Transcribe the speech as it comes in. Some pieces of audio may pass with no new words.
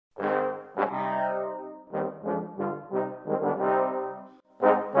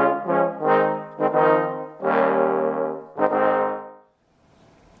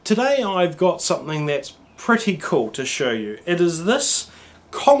Today I've got something that's pretty cool to show you. It is this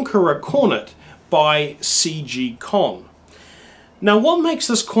Conn-Queror Cornet by CG Conn. Now what makes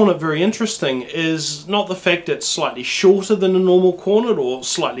this cornet very interesting is not the fact it's slightly shorter than a normal cornet or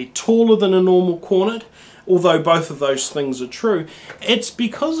slightly taller than a normal cornet, although both of those things are true. It's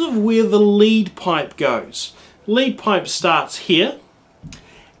because of where the lead pipe goes. Lead pipe starts here,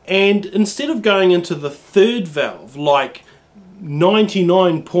 and instead of going into the third valve like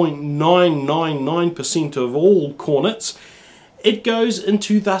 99.999% of all cornets, it goes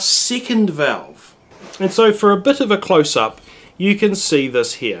into the second valve. And so for a bit of a close-up, you can see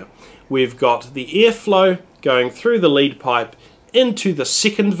this here. We've got the airflow going through the lead pipe into the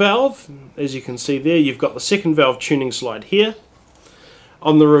second valve. As you can see there, you've got the second valve tuning slide here.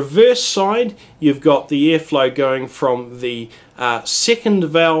 On the reverse side, you've got the airflow going from the second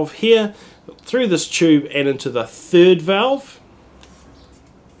valve here through this tube and into the third valve.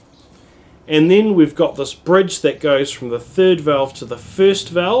 And then we've got this bridge that goes from the third valve to the first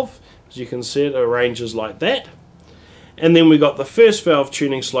valve. As you can see, it arranges like that. And then we've got the first valve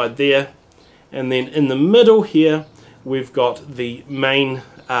tuning slide there. And then in the middle here, we've got the main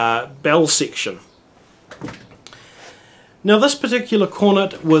bell section. Now this particular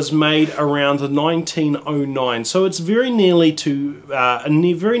cornet was made around 1909, so it's very nearly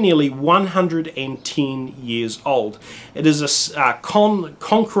 110 years old. It is a Conn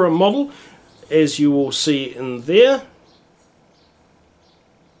Conn-Queror model, as you will see in there.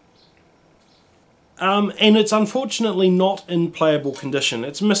 And it's unfortunately not in playable condition.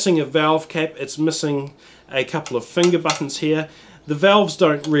 It's missing a valve cap, it's missing a couple of finger buttons here. The valves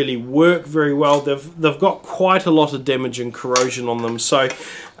don't really work very well. They've got quite a lot of damage and corrosion on them, so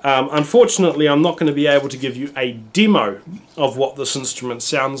unfortunately I'm not going to be able to give you a demo of what this instrument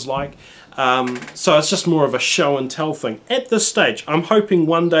sounds like. So it's just more of a show and tell thing at this stage. I'm hoping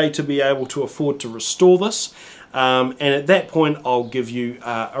one day to be able to afford to restore this, and at that point I'll give you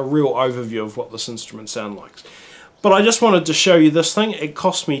a real overview of what this instrument sounds like. But I just wanted to show you this thing. It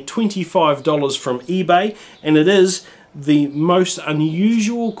cost me $25 from eBay, and it is the most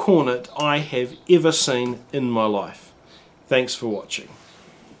unusual cornet I have ever seen in my life. Thanks for watching.